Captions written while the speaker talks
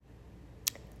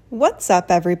What's up,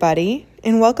 everybody,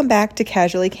 and welcome back to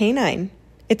Casually Canine.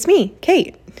 It's me,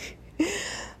 Kait.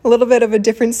 A little bit of a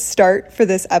different start for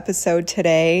this episode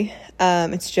today.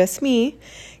 It's just me.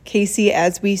 Casey,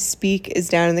 as we speak, is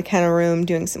down in the kennel room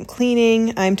doing some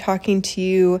cleaning. I'm talking to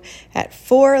you at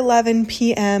 4:11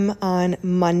 p.m. on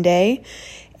Monday,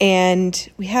 and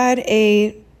we had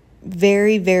a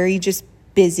very, very just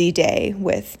busy day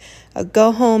with a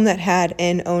go home that had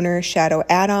an owner shadow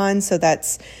add-on, so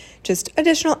that's just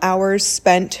additional hours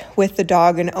spent with the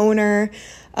dog and owner,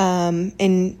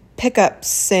 and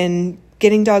pickups and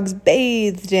getting dogs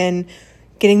bathed and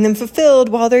getting them fulfilled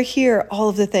while they're here, all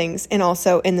of the things. And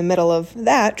also in the middle of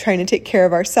that, trying to take care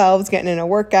of ourselves, getting in a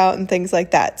workout and things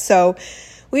like that. So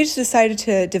we just decided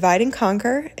to divide and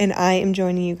conquer, and I am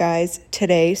joining you guys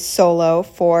today solo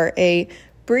for a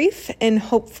brief and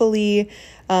hopefully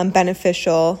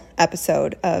beneficial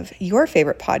episode of your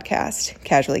favorite podcast,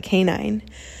 Casually Canine.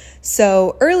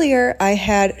 So earlier I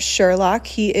had Sherlock.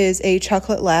 He is a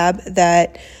chocolate lab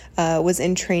that was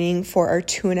in training for our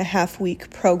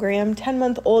 2.5-week program.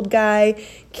 10-month-old guy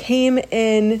came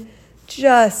in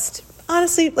just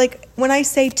honestly, like when I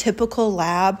say typical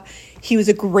lab, he was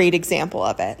a great example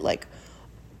of it. Like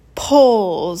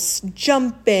pulls,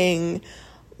 jumping,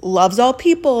 loves all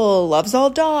people, loves all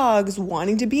dogs,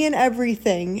 wanting to be in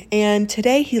everything. And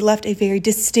today he left a very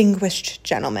distinguished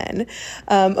gentleman.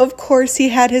 Of course, he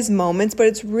had his moments, but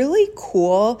it's really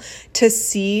cool to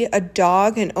see a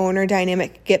dog and owner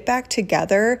dynamic get back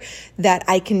together, that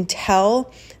I can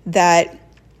tell that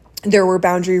there were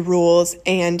boundary rules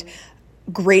and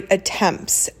great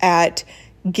attempts at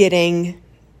getting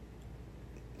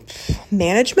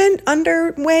management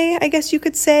underway, I guess you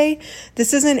could say.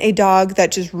 This isn't a dog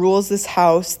that just rules this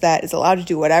house, that is allowed to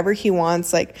do whatever he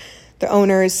wants. Like, the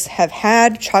owners have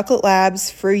had chocolate labs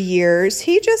for years.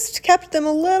 He just kept them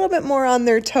a little bit more on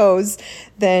their toes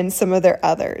than some of their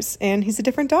others. And he's a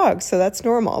different dog, so that's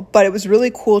normal. But it was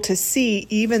really cool to see,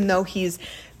 even though he's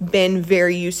been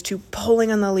very used to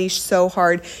pulling on the leash so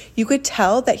hard, you could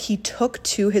tell that he took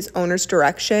to his owner's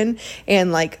direction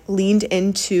and like leaned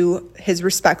into his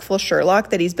respectful Sherlock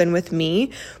that he's been with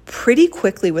me pretty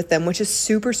quickly with them, which is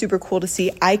super, super cool to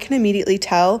see. I can immediately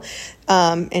tell.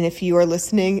 And if you are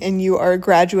listening and you are a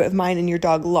graduate of mine and your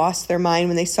dog lost their mind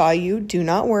when they saw you, do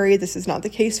not worry. This is not the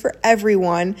case for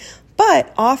everyone.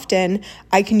 But often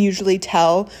I can usually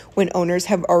tell when owners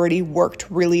have already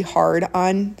worked really hard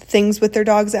on things with their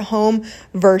dogs at home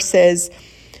versus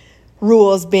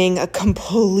rules being a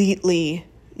completely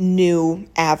new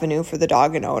avenue for the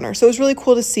dog and owner. So it was really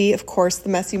cool to see. Of course, the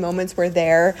messy moments were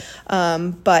there,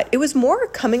 but it was more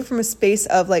coming from a space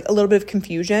of like a little bit of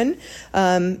confusion.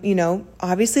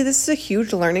 Obviously this is a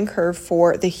huge learning curve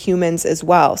for the humans as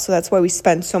well. So that's why we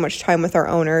spend so much time with our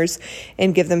owners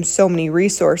and give them so many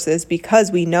resources,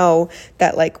 because we know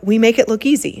that like we make it look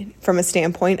easy from a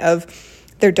standpoint of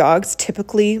their dogs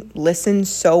typically listen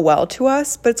so well to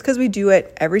us, but it's because we do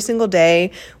it every single day.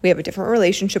 We have a different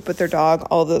relationship with their dog,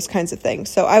 all those kinds of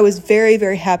things. So I was very,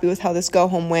 very happy with how this go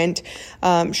home went.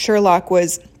 Sherlock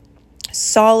was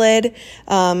solid,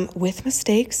 with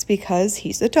mistakes because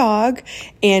he's a dog,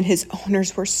 and his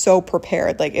owners were so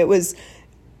prepared. Like, it was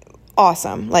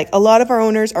awesome. Like, a lot of our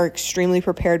owners are extremely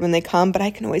prepared when they come, but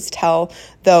I can always tell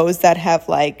those that have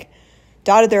like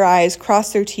dotted their I's,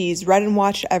 crossed their T's, read and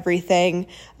watched everything.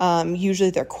 Usually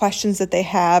their questions that they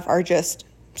have are just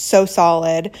so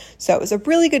solid. So it was a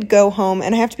really good go home.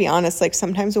 And I have to be honest, like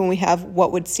sometimes when we have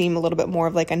what would seem a little bit more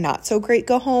of like a not so great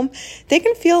go home, they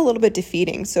can feel a little bit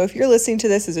defeating. So if you're listening to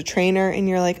this as a trainer and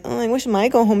you're like, oh, I wish my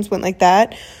go homes went like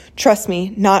that, trust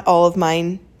me, not all of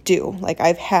mine do. Like,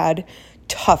 I've had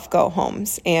tough go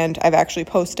homes, and I've actually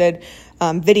posted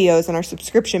videos on our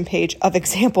subscription page of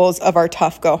examples of our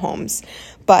tough go homes.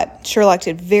 But Sherlock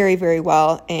did very, very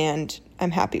well, and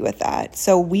I'm happy with that.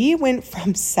 So we went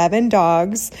from 7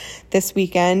 dogs this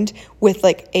weekend with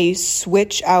like a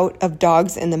switch out of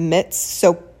dogs in the midst.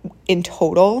 So in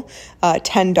total,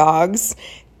 10 dogs,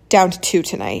 down to 2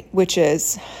 tonight, which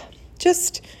is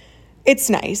just, it's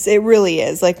nice. It really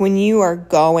is. Like, when you are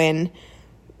going,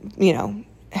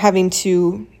 having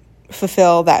to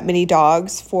fulfill that many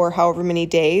dogs for however many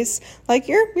days, like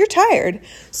you're tired.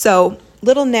 So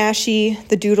little Nashi,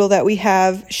 the doodle that we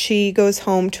have, she goes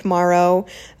home tomorrow.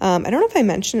 I don't know if I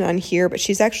mentioned it on here, but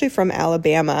she's actually from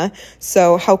Alabama.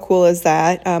 So how cool is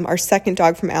that? Our second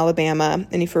dog from Alabama.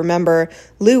 And if you remember,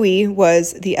 Louie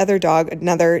was the other dog,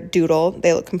 another doodle.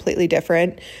 They look completely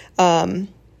different.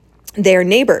 They're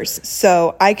neighbors.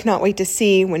 So I cannot wait to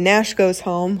see when Nash goes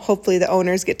home. Hopefully the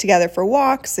owners get together for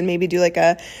walks and maybe do like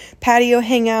a patio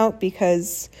hangout,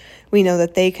 because we know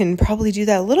that they can probably do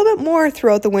that a little bit more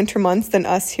throughout the winter months than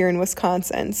us here in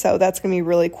Wisconsin. So that's going to be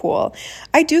really cool.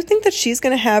 I do think that she's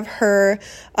going to have her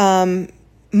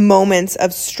moments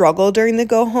of struggle during the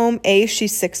go home. A,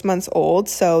 she's 6 months old,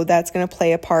 so that's going to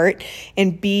play a part.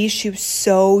 And B, she was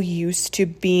so used to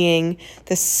being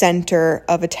the center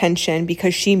of attention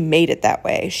because she made it that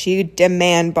way. She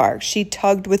demand barked. She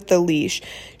tugged with the leash.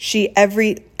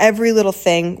 Every little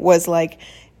thing was like,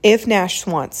 if Nash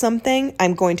wants something,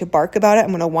 I'm going to bark about it. I'm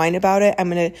going to whine about it. I'm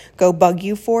going to go bug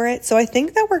you for it. So I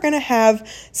think that we're going to have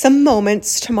some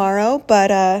moments tomorrow,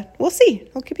 but we'll see.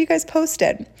 I'll keep you guys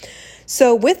posted.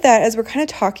 So with that, as we're kind of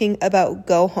talking about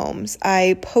go homes,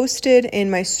 I posted in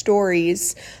my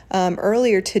stories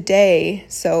earlier today,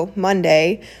 so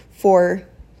Monday, for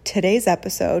today's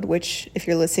episode, which if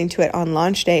you're listening to it on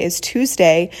launch day is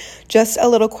Tuesday, just a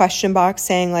little question box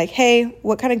saying like, hey,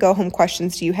 what kind of go home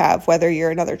questions do you have, whether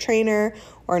you're another trainer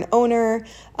or an owner?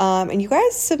 And you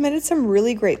guys submitted some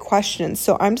really great questions,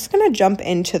 so I'm just going to jump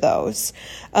into those.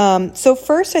 So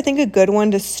first, I think a good one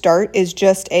to start is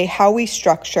just how we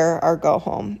structure our go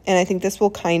home. And I think this will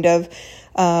kind of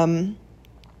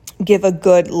give a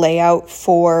good layout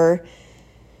for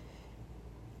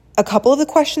a couple of the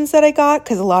questions that I got,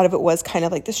 because a lot of it was kind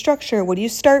of like the structure, what do you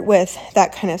start with,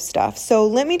 that kind of stuff. So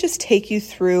let me just take you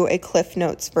through a Cliff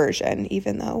Notes version,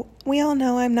 even though we all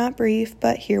know I'm not brief,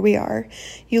 but here we are.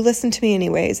 You listen to me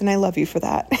anyways, and I love you for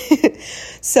that.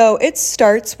 So it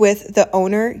starts with the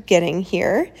owner getting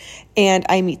here, and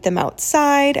I meet them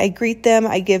outside. I greet them.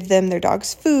 I give them their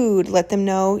dog's food, let them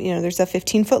know, there's a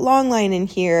 15-foot long line in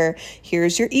here.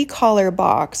 Here's your e-collar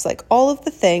box, like all of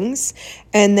the things.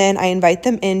 And then I invite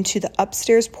them into the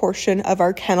upstairs portion of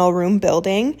our kennel room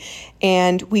building,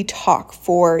 and we talk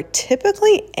for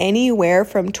typically anywhere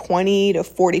from 20 to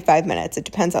 45 minutes. It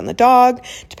depends on the dog,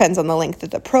 depends on the length of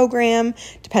the program,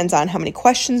 depends on how many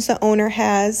questions the owner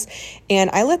has. And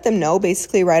I let them know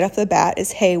basically right off the bat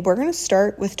is, hey, we're going to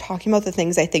start with talking about the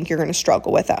things I think you're going to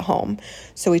struggle with at home.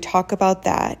 So we talk about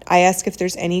that. I ask if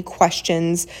there's any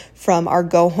questions from our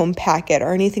go home packet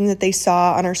or anything that they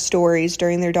saw on our stories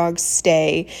during their dog's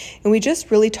stay. And we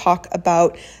just really talk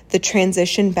about the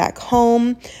transition back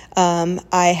home.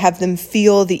 I have them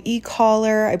feel the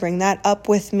e-collar. I bring that up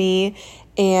with me.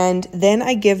 And then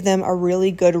I give them a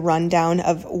really good rundown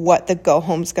of what the go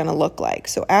home's going to look like.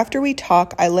 So after we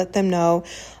talk, I let them know,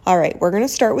 all right, we're going to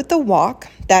start with the walk.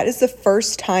 That is the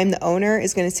first time the owner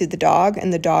is going to see the dog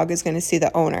and the dog is going to see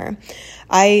the owner.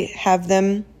 I have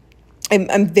them,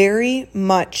 I'm very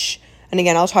much, and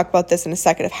again, I'll talk about this in a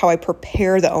second of how I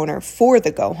prepare the owner for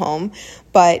the go home,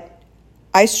 but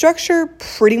I structure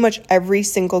pretty much every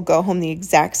single go home the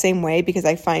exact same way because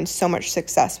I find so much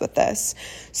success with this.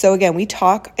 So again, we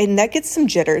talk and that gets some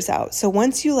jitters out. So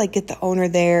once you get the owner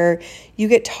there, you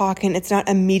get talking, it's not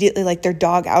immediately like their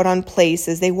dog out on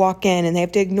places. They walk in and they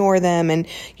have to ignore them and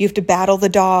you have to battle the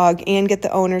dog and get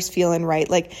the owners feeling right.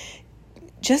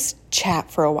 Just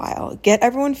chat for a while, get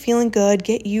everyone feeling good,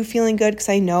 get you feeling good. Because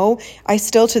I know I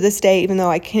still to this day, even though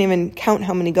I can't even count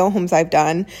how many go homes I've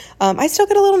done, I still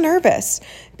get a little nervous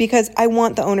because I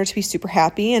want the owner to be super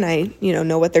happy and I,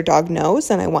 know what their dog knows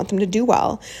and I want them to do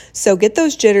well. So get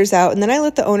those jitters out. And then I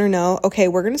let the owner know, okay,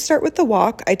 we're going to start with the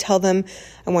walk. I tell them,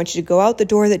 I want you to go out the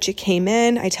door that you came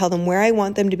in. I tell them where I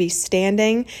want them to be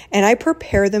standing and I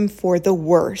prepare them for the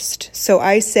worst. So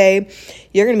I say,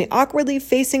 you're going to be awkwardly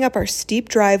facing up our steep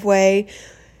driveway.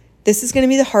 This is going to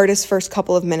be the hardest first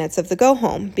couple of minutes of the go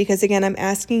home because again, I'm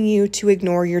asking you to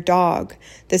ignore your dog.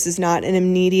 This is not an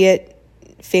immediate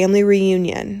family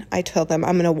reunion. I tell them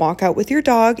I'm going to walk out with your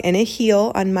dog in a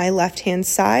heel on my left-hand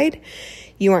side.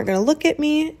 You aren't going to look at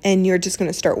me and you're just going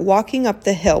to start walking up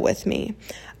the hill with me.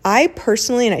 I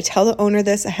personally, and I tell the owner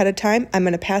this ahead of time, I'm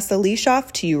going to pass the leash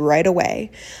off to you right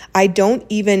away. I don't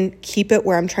even keep it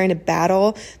where I'm trying to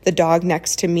battle the dog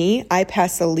next to me. I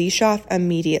pass the leash off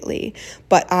immediately,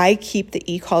 but I keep the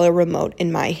e-collar remote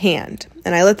in my hand.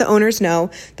 And I let the owners know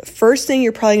the first thing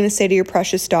you're probably going to say to your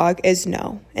precious dog is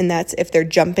no. And that's if they're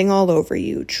jumping all over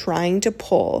you, trying to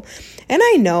pull. And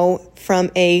I know from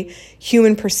a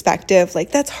human perspective,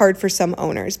 that's hard for some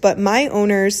owners, but my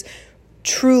owners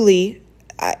truly,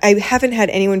 I haven't had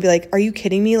anyone be like, are you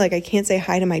kidding me? I can't say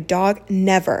hi to my dog.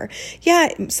 Never. Yeah.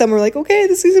 Some were like, okay,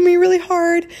 this is going to be really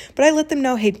hard, but I let them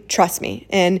know, hey, trust me.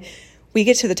 And we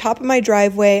get to the top of my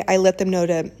driveway. I let them know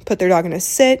to put their dog in a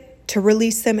sit, to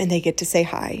release them, and they get to say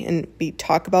hi. And we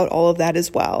talk about all of that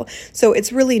as well. So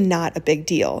it's really not a big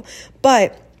deal,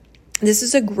 but this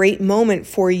is a great moment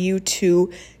for you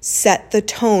to set the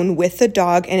tone with the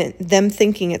dog and them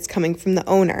thinking it's coming from the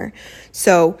owner.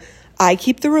 So I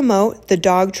keep the remote. The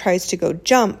dog tries to go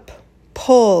jump,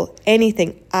 pull,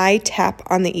 anything, I tap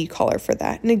on the e-collar for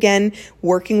that. And again,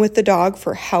 working with the dog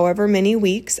for however many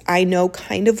weeks, I know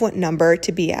kind of what number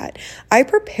to be at. I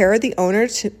prepare the owner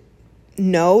to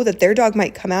know that their dog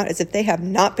might come out as if they have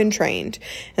not been trained.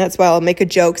 And that's why I'll make a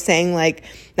joke saying like,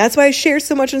 that's why I share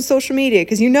so much on social media,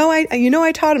 because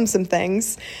I taught him some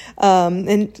things.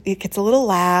 And it gets a little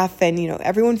laugh and,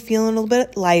 everyone feeling a little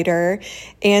bit lighter.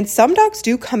 And some dogs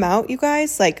do come out, you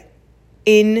guys, like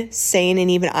insane,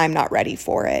 and even I'm not ready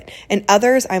for it. And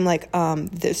others, I'm like,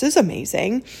 this is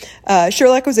amazing.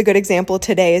 Sherlock was a good example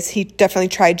today, as he definitely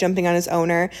tried jumping on his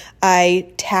owner.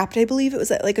 I tapped, I believe it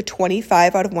was like a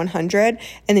 25 out of 100, and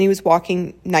then he was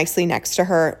walking nicely next to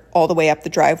her all the way up the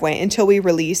driveway until we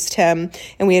released him,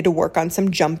 and we had to work on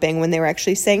some jumping when they were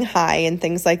actually saying hi and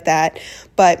things like that.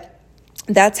 But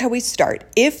that's how we start.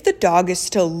 If the dog is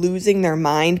still losing their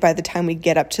mind by the time we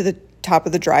get up to the top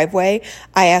of the driveway,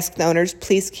 I ask the owners,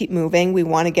 please keep moving. We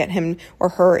want to get him or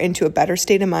her into a better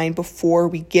state of mind before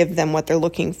we give them what they're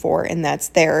looking for. And that's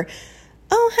their,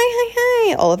 oh,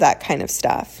 hi, all of that kind of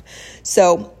stuff.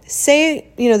 So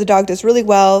say, the dog does really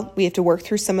well. We have to work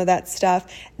through some of that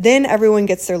stuff. Then everyone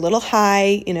gets their little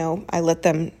high. I let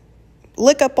them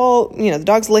lick up the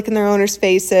dog's licking their owner's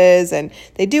faces, and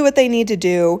they do what they need to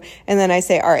do. And then I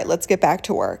say, all right, let's get back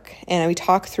to work. And we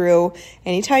talk through,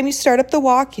 anytime you start up the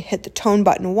walk, you hit the tone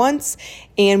button once,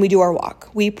 and we do our walk.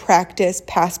 We practice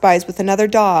pass-bys with another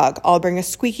dog. I'll bring a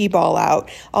squeaky ball out.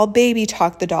 I'll baby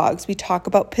talk the dogs. We talk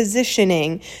about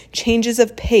positioning, changes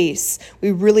of pace.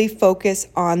 We really focus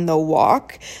on the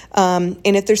walk. And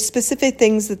if there's specific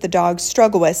things that the dogs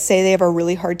struggle with, say they have a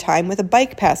really hard time with a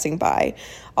bike passing by,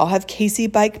 I'll have Casey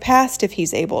bike past if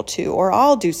he's able to, or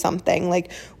I'll do something.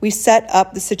 Like, we set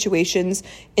up the situations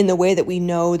in the way that we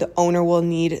know the owner will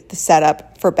need the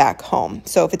setup for back home.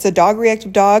 So if it's a dog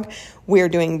reactive dog, we're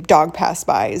doing dog pass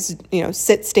bys,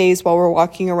 sit stays while we're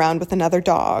walking around with another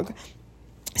dog,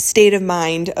 state of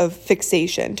mind of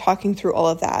fixation, talking through all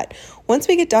of that. Once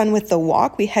we get done with the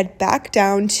walk, we head back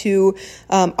down to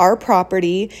our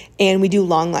property and we do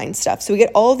long line stuff. So we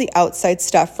get all of the outside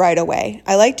stuff right away.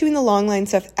 I like doing the long line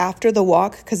stuff after the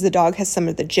walk because the dog has some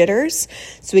of the jitters.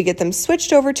 So we get them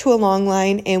switched over to a long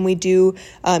line, and we do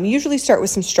usually start with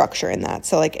some structure in that.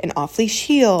 So like an off-leash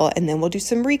heel, and then we'll do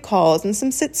some recalls and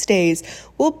some sit stays.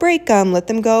 We'll break them, let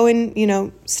them go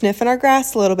and, sniff in our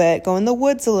grass a little bit, go in the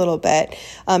woods a little bit.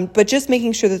 But just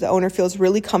making sure that the owner feels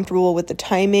really comfortable with the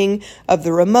timing of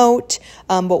the remote.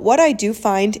 But what I do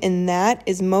find in that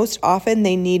is most often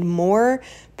they need more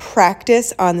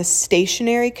practice on the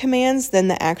stationary commands than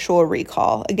the actual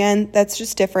recall. Again, that's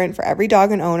just different for every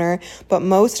dog and owner, but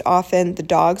most often the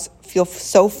dogs feel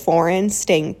so foreign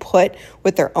staying put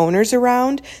with their owners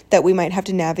around that we might have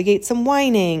to navigate some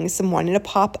whining, some wanting to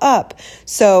pop up.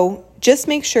 So just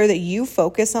make sure that you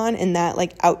focus on, in that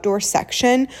like outdoor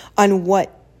section, on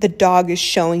what the dog is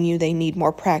showing you they need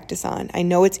more practice on. I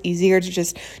know it's easier to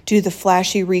just do the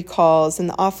flashy recalls and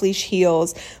the off-leash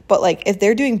heels, but like if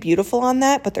they're doing beautiful on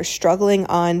that, but they're struggling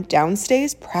on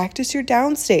downstays, practice your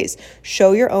downstays.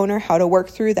 Show your owner how to work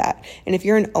through that. And if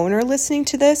you're an owner listening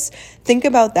to this, think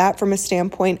about that from a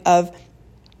standpoint of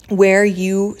where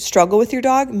you struggle with your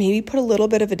dog. Maybe put a little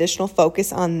bit of additional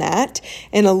focus on that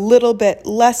and a little bit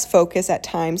less focus at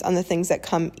times on the things that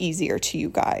come easier to you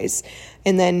guys.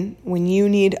 And then when you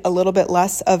need a little bit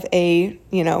less of a,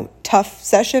 tough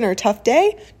session or tough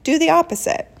day, do the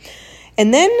opposite.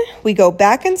 And then we go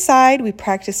back inside, we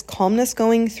practice calmness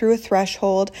going through a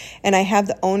threshold, and I have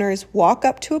the owners walk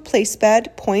up to a place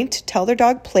bed, point, tell their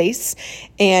dog place,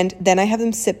 and then I have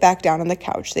them sit back down on the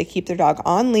couch. They keep their dog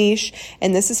on leash,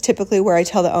 and this is typically where I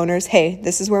tell the owners, hey,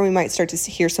 this is where we might start to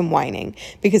hear some whining,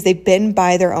 because they've been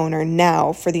by their owner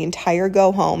now for the entire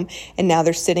go home, and now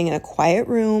they're sitting in a quiet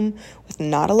room with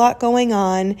not a lot going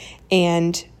on,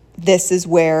 and this is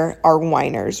where our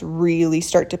whiners really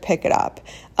start to pick it up.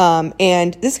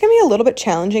 And this can be a little bit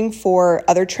challenging for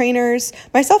other trainers,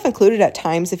 myself included at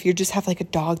times, if you just have like a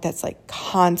dog that's like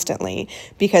constantly,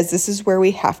 because this is where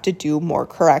we have to do more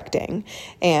correcting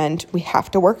and we have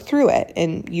to work through it.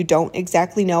 And you don't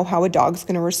exactly know how a dog's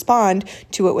going to respond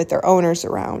to it with their owners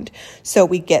around. So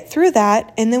we get through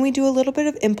that, and then we do a little bit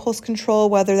of impulse control,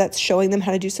 whether that's showing them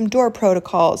how to do some door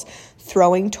protocols,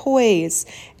 throwing toys,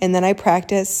 and then I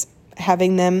practice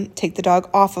having them take the dog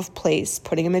off of place,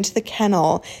 putting him into the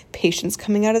kennel, patients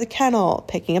coming out of the kennel,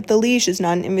 picking up the leash is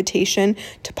not an invitation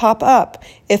to pop up.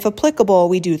 If applicable,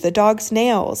 we do the dog's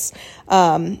nails.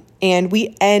 And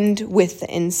we end with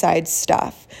the inside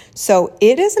stuff. So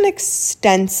it is an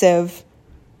extensive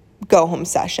go home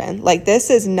session. Like, this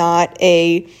is not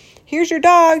a, here's your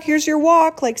dog, here's your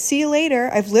walk, like, see you later.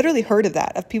 I've literally heard of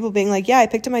that, of people being like, yeah, I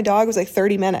picked up my dog, it was like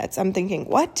 30 minutes. I'm thinking,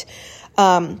 what?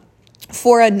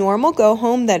 For a normal go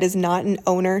home that is not an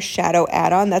owner shadow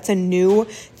add-on, that's a new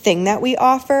thing that we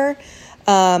offer.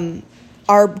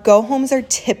 Our go homes are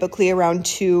typically around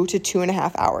 2 to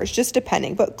 2.5 hours, just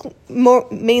depending, but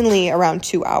mainly around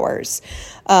 2 hours.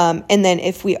 And then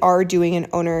if we are doing an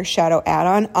owner shadow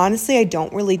add-on, honestly, I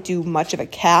don't really do much of a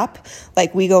cap.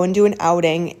 Like, we go and do an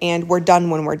outing and we're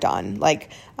done when we're done.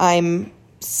 Like, I'm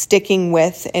sticking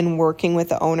with and working with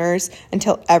the owners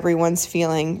until everyone's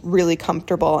feeling really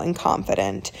comfortable and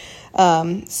confident.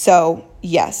 So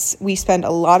yes, we spend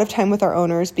a lot of time with our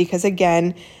owners because,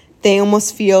 again, they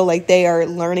almost feel like they are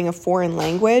learning a foreign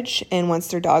language. And once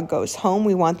their dog goes home,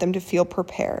 we want them to feel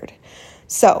prepared.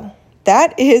 So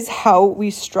that is how we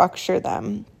structure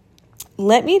them.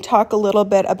 Let me talk a little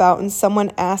bit about, and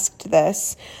someone asked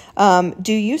this,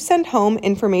 do you send home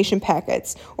information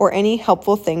packets or any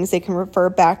helpful things they can refer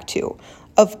back to?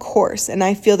 Of course, and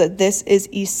I feel that this is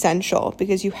essential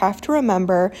because you have to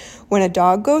remember when a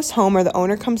dog goes home or the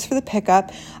owner comes for the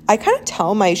pickup, I kind of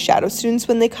tell my shadow students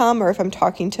when they come, or if I'm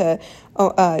talking to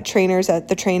trainers at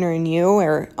the Trainer and You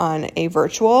or on a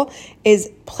virtual, is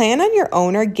plan on your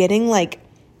owner getting like,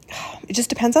 it just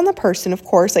depends on the person, of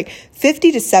course, like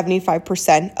 50 to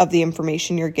 75% of the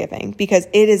information you're giving, because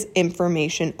it is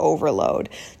information overload.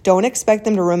 Don't expect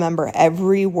them to remember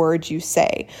every word you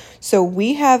say. So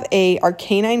we have our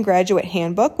Canine Graduate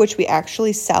Handbook, which we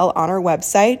actually sell on our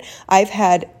website. I've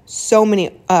had so many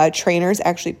trainers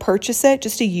actually purchase it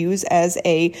just to use as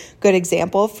a good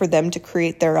example for them to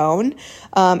create their own.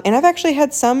 And I've actually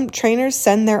had some trainers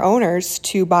send their owners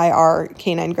to buy our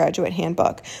Canine Graduate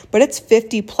Handbook, but it's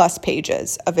 50 plus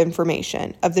pages of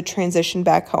information of the transition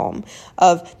back home,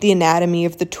 of the anatomy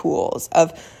of the tools,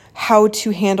 of how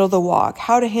to handle the walk,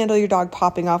 how to handle your dog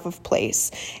popping off of place.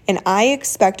 And I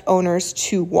expect owners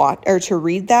to watch or to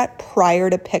read that prior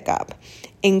to pickup.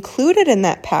 Included in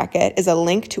that packet is a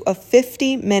link to a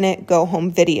 50-minute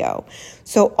go-home video.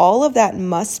 So all of that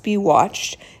must be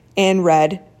watched and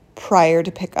read prior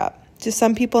to pickup. To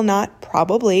some people not,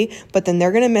 probably, but then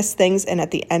they're going to miss things. And at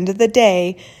the end of the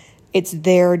day, it's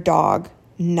their dog,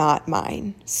 not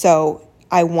mine. So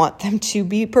I want them to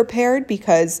be prepared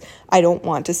because I don't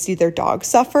want to see their dog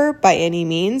suffer by any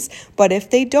means. But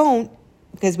if they don't,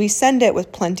 because we send it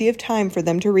with plenty of time for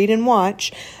them to read and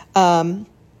watch,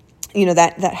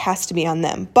 that has to be on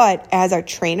them. But as our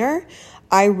trainer,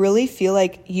 I really feel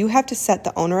like you have to set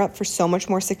the owner up for so much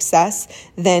more success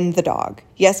than the dog.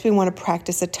 Yes, we want to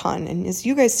practice a ton. And as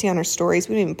you guys see on our stories,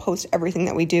 we don't even post everything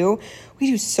that we do. We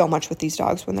do so much with these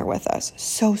dogs when they're with us.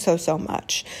 So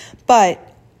much. But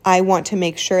I want to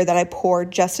make sure that I pour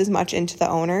just as much into the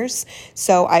owners.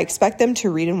 So I expect them to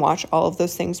read and watch all of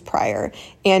those things prior.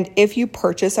 And if you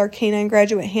purchase our Canine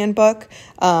Graduate Handbook,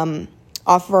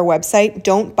 off of our website,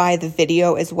 don't buy the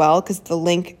video as well because the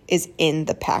link is in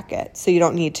the packet. So you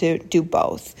don't need to do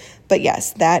both. But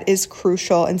yes, that is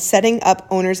crucial, and setting up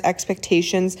owners'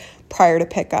 expectations prior to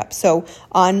pickup. So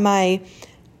on my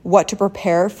what to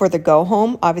prepare for the go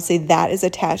home, obviously that is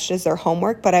attached as their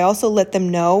homework, but I also let them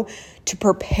know to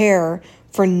prepare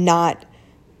for not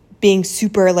being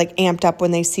super amped up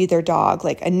when they see their dog.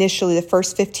 Initially, the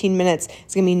first 15 minutes,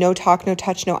 it's going to be no talk, no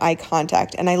touch, no eye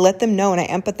contact. And I let them know and I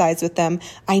empathize with them.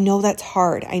 I know that's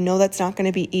hard. I know that's not going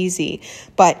to be easy,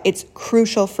 but it's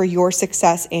crucial for your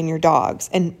success and your dog's.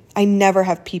 And I never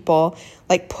have people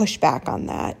push back on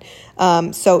that.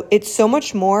 So it's so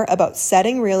much more about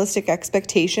setting realistic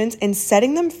expectations and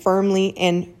setting them firmly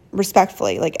and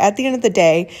respectfully. At the end of the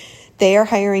day, they are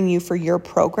hiring you for your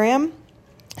program.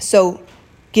 So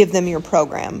give them your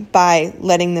program by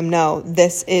letting them know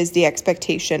this is the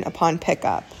expectation upon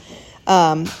pickup.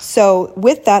 So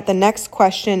with that, the next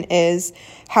question is,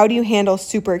 how do you handle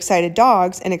super excited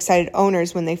dogs and excited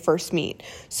owners when they first meet?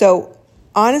 So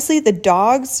honestly, the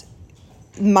dogs,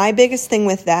 my biggest thing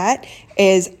with that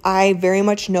is I very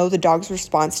much know the dog's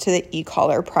response to the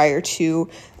e-collar prior to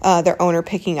their owner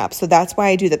picking up. So that's why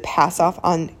I do the pass off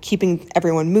on keeping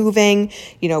everyone moving,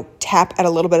 tap at a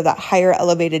little bit of that higher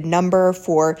elevated number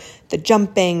for the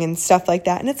jumping and stuff like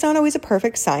that. And it's not always a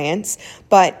perfect science,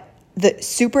 but the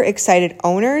super excited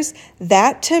owners,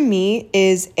 that to me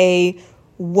is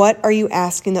what are you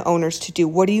asking the owners to do?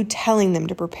 What are you telling them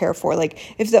to prepare for?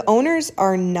 If the owners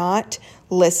are not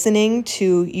listening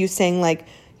to you saying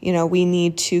we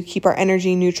need to keep our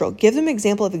energy neutral, give them an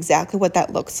example of exactly what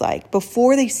that looks like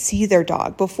before they see their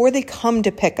dog, before they come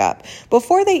to pick up,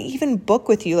 before they even book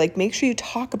with you. Make sure you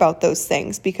talk about those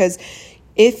things, because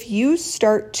if you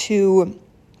start to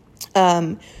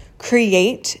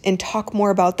create and talk more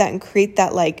about that and create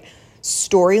that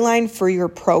storyline for your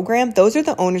program, those are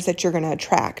the owners that you're going to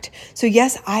attract. So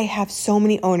yes, I have so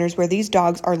many owners where these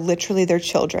dogs are literally their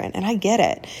children, and I get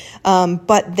it.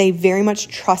 But they very much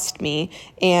trust me,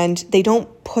 and they don't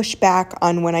push back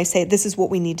on when I say, this is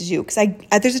what we need to do. Because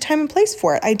there's a time and place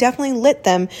for it. I definitely let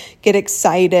them get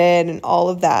excited and all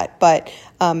of that. But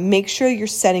make sure you're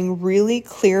setting really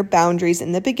clear boundaries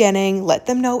in the beginning. Let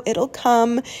them know it'll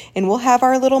come and we'll have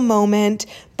our little moment,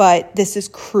 but this is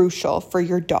crucial for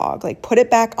your dog. Like, put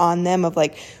it back on them of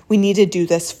like, we need to do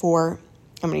this for,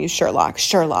 I'm going to use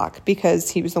Sherlock, because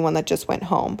he was the one that just went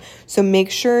home. So make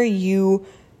sure you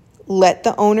let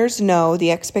the owners know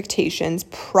the expectations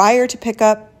prior to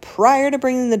pickup, prior to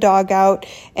bringing the dog out.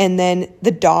 And then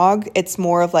the dog, it's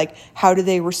more of like, how do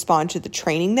they respond to the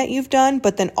training that you've done?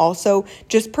 But then also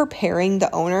just preparing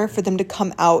the owner for them to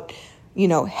come out,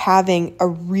 having a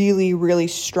really, really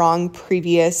strong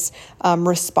previous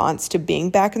response to being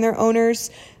back in their owner's,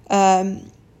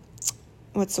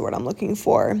 what's the word I'm looking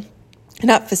for?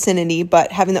 Not vicinity,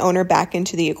 but having the owner back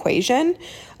into the equation,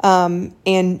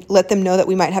 and let them know that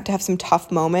we might have to have some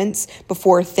tough moments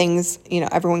before things,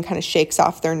 everyone kind of shakes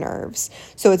off their nerves.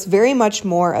 So it's very much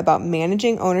more about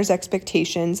managing owners'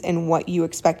 expectations and what you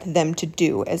expect them to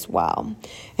do as well.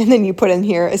 And then you put in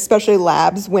here, especially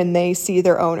labs when they see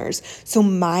their owners. So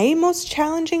my most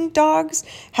challenging dogs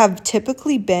have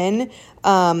typically been,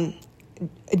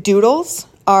 doodles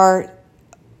are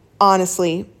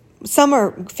honestly, some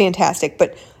are fantastic,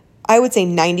 but I would say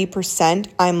 90%,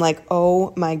 I'm like,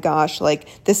 oh my gosh,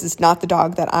 like this is not the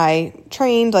dog that I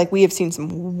trained. Like, we have seen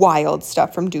some wild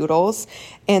stuff from doodles.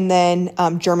 And then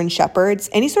German Shepherds,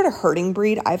 any sort of herding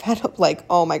breed, I've had like,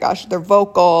 oh my gosh, they're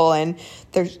vocal and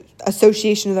their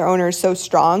association to their owner is so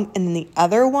strong. And then the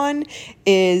other one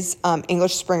is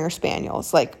English Springer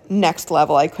Spaniels, like next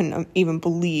level. I couldn't even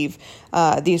believe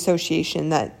the association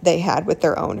that they had with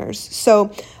their owners.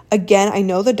 So again, I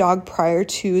know the dog prior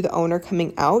to the owner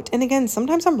coming out. And again,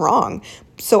 sometimes I'm wrong.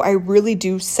 So I really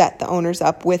do set the owners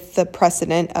up with the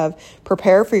precedent of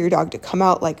prepare for your dog to come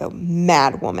out like a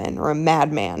mad woman or a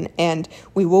madman. And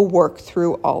we will work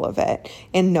through all of it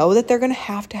and know that they're going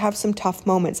to have some tough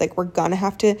moments. Like, we're going to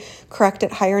have to correct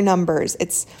at higher numbers.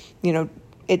 It's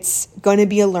going to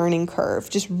be a learning curve.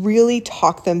 Just really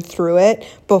talk them through it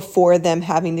before them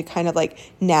having to kind of like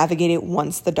navigate it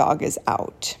once the dog is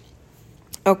out.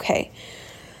 Okay.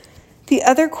 The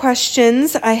other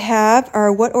questions I have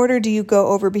are, what order do you go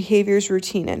over behaviors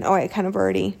routine in? Oh, I kind of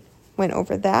already went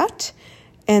over that.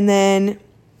 And then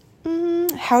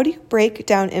how do you break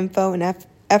down info and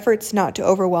efforts not to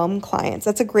overwhelm clients?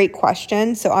 That's a great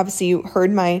question. So obviously you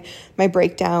heard my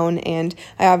breakdown, and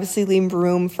I obviously leave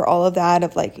room for all of that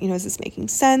of like, is this making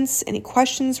sense? Any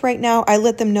questions right now? I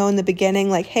let them know in the beginning,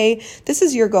 like, hey, this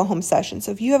is your go home session.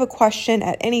 So if you have a question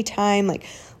at any time, like,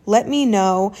 let me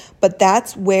know. But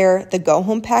that's where the go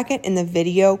home packet and the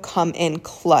video come in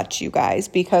clutch, you guys,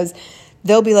 because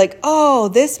they'll be like, oh,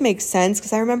 this makes sense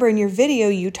because I remember in your video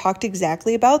you talked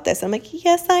exactly about this. I'm like,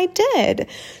 yes, I did.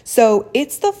 So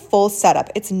it's the full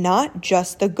setup. It's not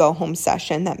just the go home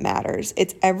session that matters.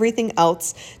 It's everything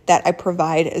else that I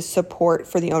provide as support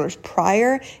for the owners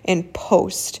prior and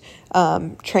post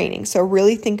training. So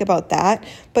really think about that.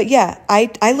 But yeah,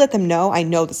 I let them know, I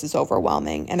know this is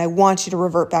overwhelming and I want you to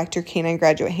revert back to your Canine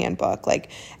Graduate Handbook.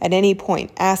 Like, at any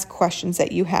point, ask questions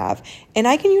that you have. And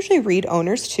I can usually read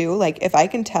owners too. Like, if I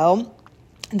can tell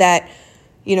that,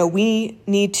 we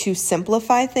need to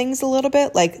simplify things a little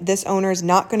bit, like this owner is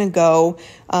not going to go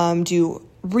do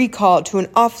recall to an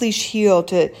off-leash heel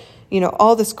to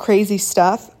all this crazy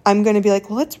stuff, I'm going to be like,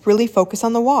 well, let's really focus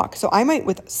on the walk. So I might,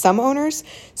 with some owners,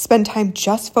 spend time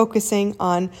just focusing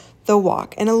on the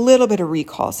walk and a little bit of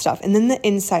recall stuff and then the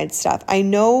inside stuff. I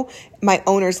know my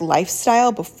owner's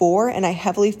lifestyle before, and I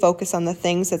heavily focus on the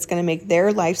things that's going to make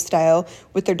their lifestyle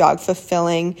with their dog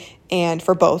fulfilling and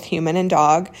for both human and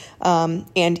dog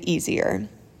and easier.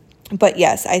 But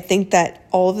yes, I think that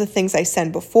all of the things I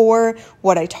send before,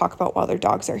 what I talk about while their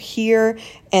dogs are here,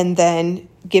 and then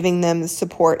giving them the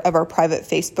support of our private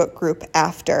Facebook group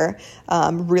after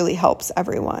really helps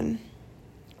everyone.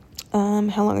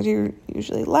 How long do you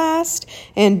usually last?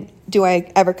 And do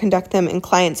I ever conduct them in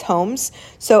clients' homes?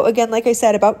 So again, like I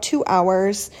said, about 2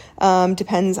 hours,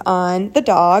 depends on the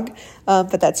dog,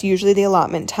 but that's usually the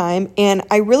allotment time. And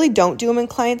I really don't do them in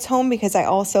clients' home because I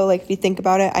also, like, if you think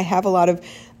about it, I have a lot of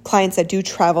clients that do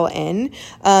travel in.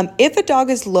 If a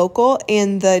dog is local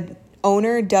and the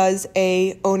owner does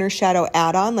a owner shadow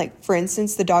add-on, like for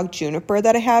instance, the dog Juniper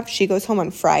that I have, she goes home on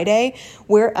Friday.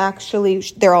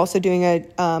 they're also doing a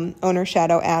owner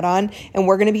shadow add-on, and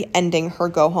we're going to be ending her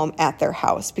go home at their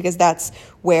house because that's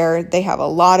where they have a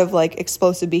lot of like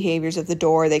explosive behaviors at the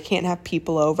door. They can't have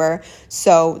people over.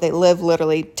 So they live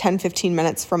literally 10, 15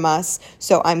 minutes from us.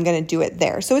 So I'm going to do it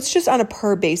there. So it's just on a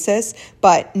per basis,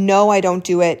 but no, I don't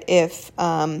do it if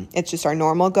it's just our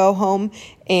normal go home.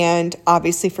 And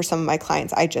obviously for some of my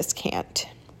clients, I just can't.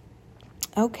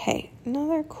 Okay,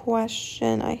 another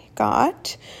question I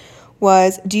got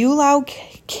was, do you allow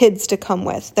kids to come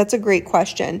with? That's a great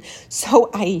question.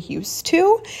 So I used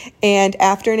to, and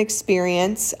after an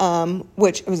experience,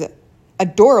 which was an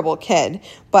adorable kid,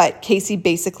 but Casey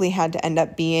basically had to end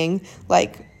up being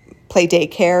like play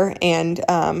daycare and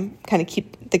kind of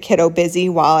keep the kiddo busy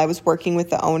while I was working with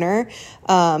the owner.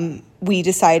 We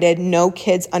decided no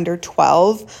kids under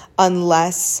 12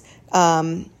 unless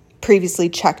previously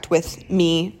checked with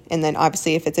me. And then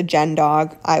obviously if it's a Jen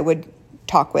dog, I would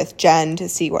talk with Jen to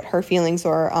see what her feelings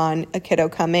are on a kiddo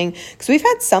coming. Because we've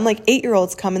had some like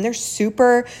 8-year-olds come and they're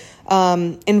super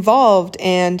involved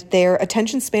and their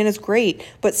attention span is great.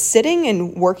 But sitting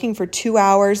and working for 2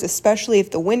 hours, especially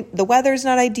if the weather's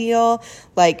not ideal,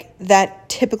 like that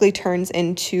typically turns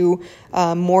into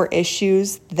more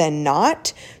issues than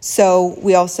not. So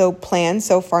we also plan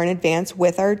so far in advance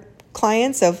with our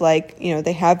clients of like,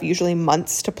 they have usually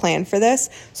months to plan for this.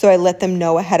 So I let them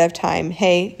know ahead of time,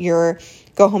 hey, your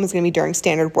go home is going to be during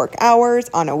standard work hours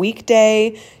on a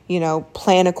weekday,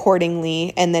 plan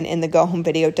accordingly. And then in the go home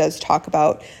video, it does talk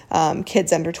about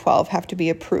kids under 12 have to be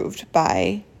approved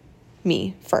by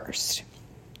me first.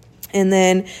 And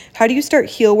then how do you start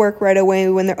heel work right away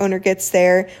when their owner gets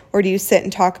there? Or do you sit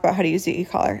and talk about how to use the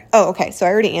e-collar? Oh, okay. So I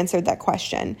already answered that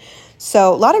question.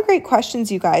 So a lot of great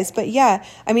questions, you guys. But yeah,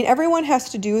 everyone has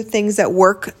to do things that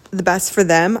work the best for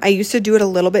them. I used to do it a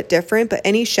little bit different, but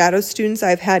any shadow students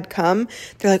I've had come,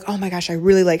 they're like, oh my gosh, I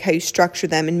really like how you structure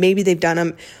them. And maybe they've done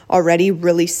them already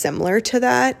really similar to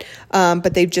that,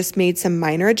 but they've just made some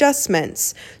minor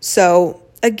adjustments. So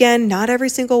again, not every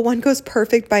single one goes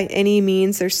perfect by any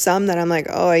means. There's some that I'm like,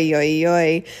 oy, oy,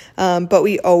 oy. But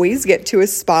we always get to a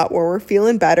spot where we're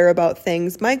feeling better about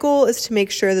things. My goal is to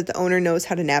make sure that the owner knows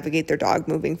how to navigate their dog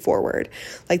moving forward.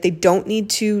 Like they don't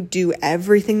need to do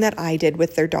everything that I did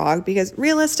with their dog because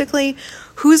realistically,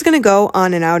 who's going to go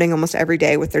on an outing almost every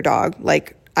day with their dog?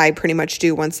 Like I pretty much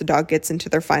do once the dog gets into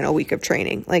their final week of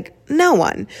training. Like no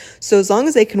one. So as long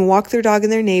as they can walk their dog in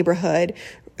their neighborhood,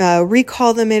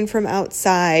 recall them in from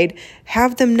outside,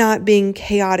 have them not being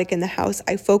chaotic in the house.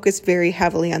 I focus very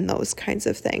heavily on those kinds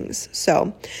of things.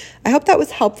 So I hope that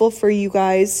was helpful for you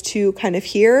guys to kind of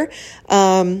hear.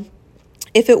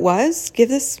 If it was, give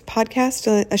this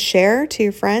podcast a share to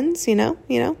your friends,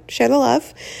 share the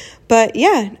love. But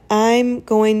yeah, I'm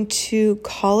going to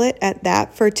call it at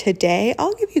that for today.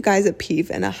 I'll give you guys a peeve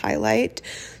and a highlight.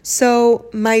 So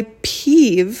my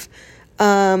peeve,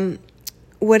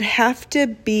 would have to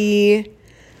be,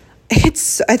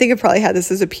 I think I probably had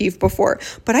this as a peeve before,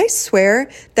 but I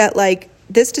swear that like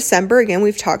this December, again,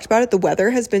 we've talked about it. The weather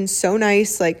has been so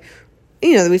nice. Like,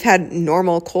 we've had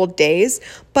normal cold days,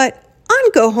 but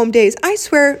on go home days, I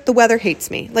swear the weather hates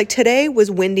me. Like today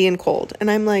was windy and cold and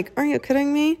I'm like, are you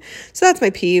kidding me? So that's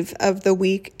my peeve of the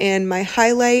week. And my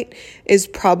highlight is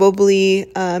probably,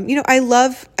 I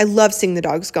love seeing the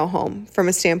dogs go home from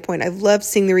a standpoint. I love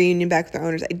seeing the reunion back with their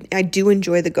owners. I do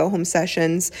enjoy the go home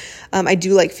sessions. I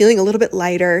do like feeling a little bit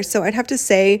lighter. So I'd have to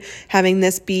say having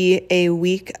this be a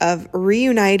week of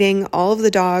reuniting all of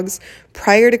the dogs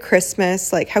prior to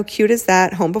Christmas, like how cute is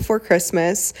that? Home before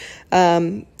Christmas.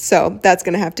 So that's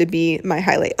going to have to be my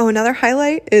highlight. Oh, another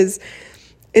highlight is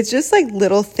it's just like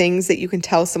little things that you can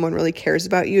tell someone really cares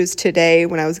about you. Is today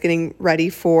when I was getting ready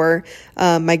for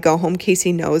my go home,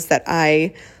 Casey knows that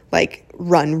I like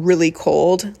run really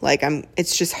cold. Like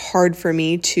it's just hard for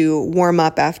me to warm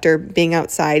up after being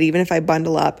outside, even if I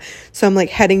bundle up. So I'm like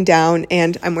heading down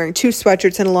and I'm wearing 2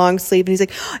 sweatshirts and a long sleeve. And he's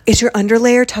like, is your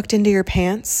underlayer tucked into your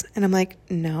pants? And I'm like,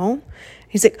 no.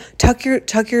 He's like, tuck your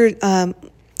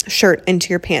shirt into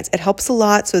your pants. It helps a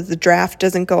lot so the draft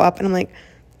doesn't go up. And I'm like,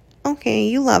 okay,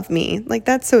 you love me. Like,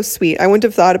 that's so sweet. I wouldn't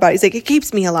have thought about it. He's like, it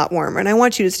keeps me a lot warmer and I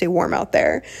want you to stay warm out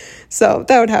there. So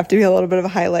that would have to be a little bit of a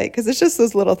highlight because it's just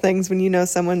those little things when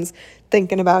someone's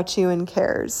thinking about you and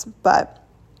cares. But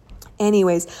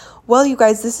anyways, well, you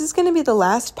guys, this is going to be the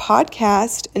last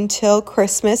podcast until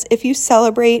Christmas. If you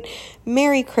celebrate,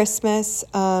 Merry Christmas.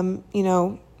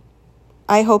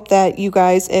 I hope that you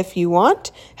guys, if you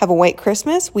want, have a white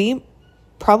Christmas. We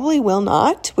probably will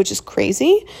not, which is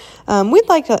crazy. We'd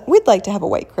like to have a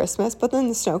white Christmas, but then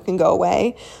the snow can go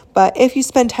away. But if you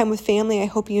spend time with family, I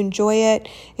hope you enjoy it.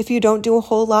 If you don't do a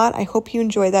whole lot, I hope you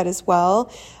enjoy that as well.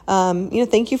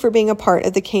 Thank you for being a part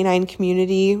of the canine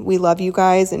community. We love you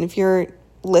guys. And if you're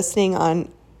listening on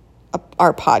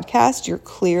our podcast, you're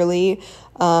clearly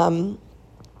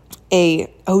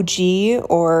a OG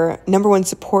or number one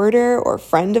supporter or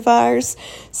friend of ours.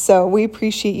 So we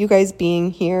appreciate you guys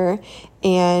being here,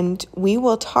 and we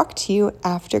will talk to you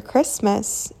after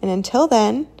Christmas. And until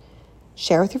then,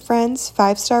 share with your friends,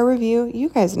 5-star review. You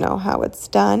guys know how it's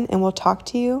done, and we'll talk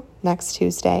to you next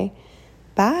Tuesday.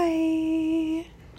 Bye.